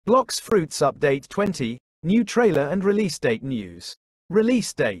Blox Fruits Update 20, new trailer and release date news.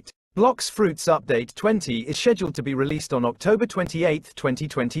 Release date. Blox Fruits Update 20 is scheduled to be released on October 28,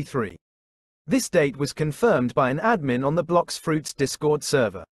 2023. This date was confirmed by an admin on the Blox Fruits Discord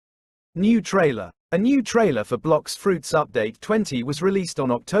server. New trailer. A new trailer for Blox Fruits Update 20 was released on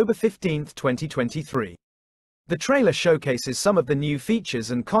October 15, 2023. The trailer showcases some of the new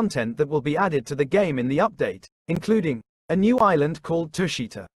features and content that will be added to the game in the update, including a new island called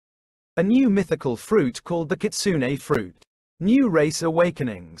Tushita, a new mythical fruit called the Kitsune fruit, new race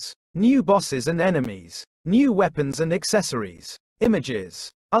awakenings, new bosses and enemies, new weapons and accessories, images,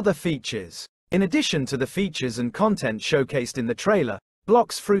 other features. In addition to the features and content showcased in the trailer,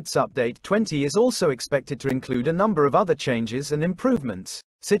 Blox Fruits Update 20 is also expected to include a number of other changes and improvements,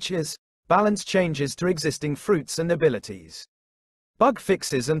 such as balance changes to existing fruits and abilities, bug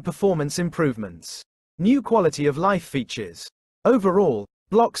fixes and performance improvements, new quality of life features. Overall,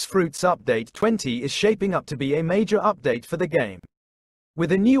 Blox Fruits Update 20 is shaping up to be a major update for the game.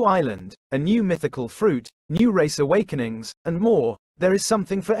 With a new island, a new mythical fruit, new race awakenings, and more, there is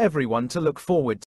something for everyone to look forward to.